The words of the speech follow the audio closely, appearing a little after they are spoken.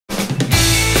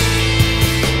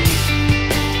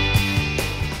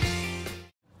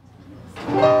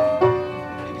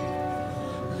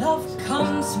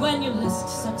least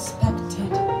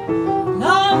suspected.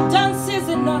 Love dances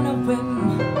and on a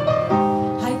whim.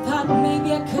 I thought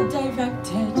maybe I could direct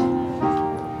it,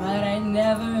 but I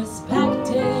never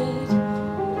expected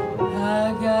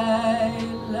a guy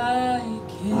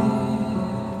like him.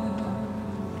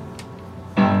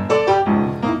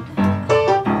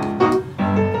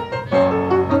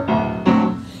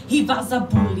 He was a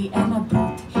bully and a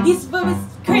brute. He was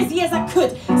as crazy as I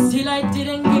could, still I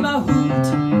didn't give a hoot.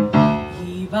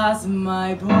 He was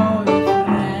my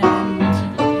boyfriend.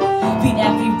 With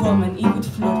every woman he would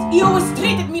flirt. He always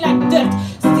treated me like dirt,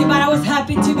 still but I was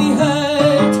happy to be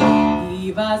hurt.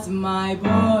 He was my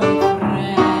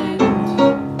boyfriend.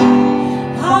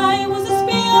 I was as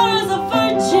pure as a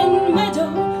virgin meadow,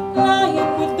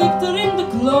 lying with Victor in the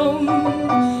gloam.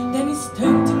 Then he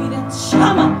turned to me, that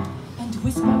shaman, and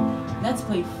whispered, let's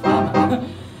play fama,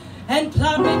 and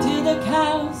plowed me till the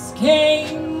cows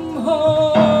came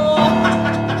home.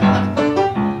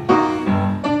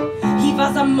 He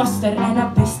was a mustard and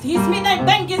a beast. He smit I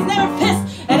bang his never fist,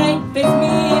 and I fist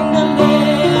me in the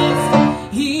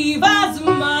list. He was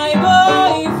my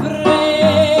boyfriend.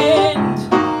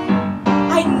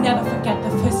 I never forget the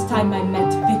first time I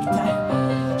met Victor.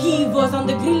 He was on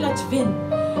the Grill at Vin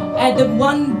at the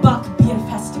 $1 beer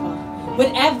festival,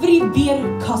 where every beer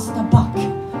cost $1.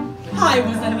 I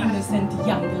was an innocent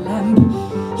young lamb.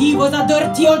 He was a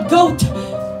dirty old goat.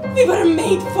 We were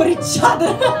made for each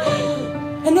other.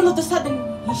 And all of a sudden,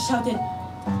 he shouted,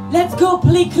 let's go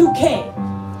play croquet.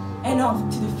 And off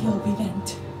to the field we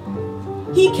went.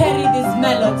 He carried his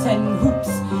mallets and hoops,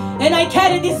 and I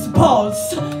carried his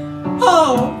balls.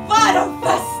 Oh, what a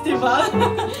festival!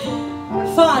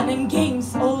 Fun and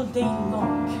games all day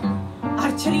long.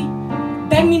 Archery,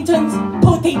 badminton,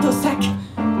 potato sack.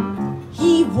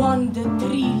 He won the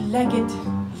 3-legged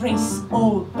race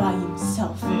all by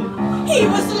himself. He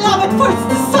was love at first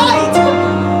sight.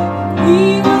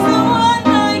 He was the one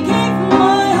I gave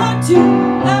my heart to.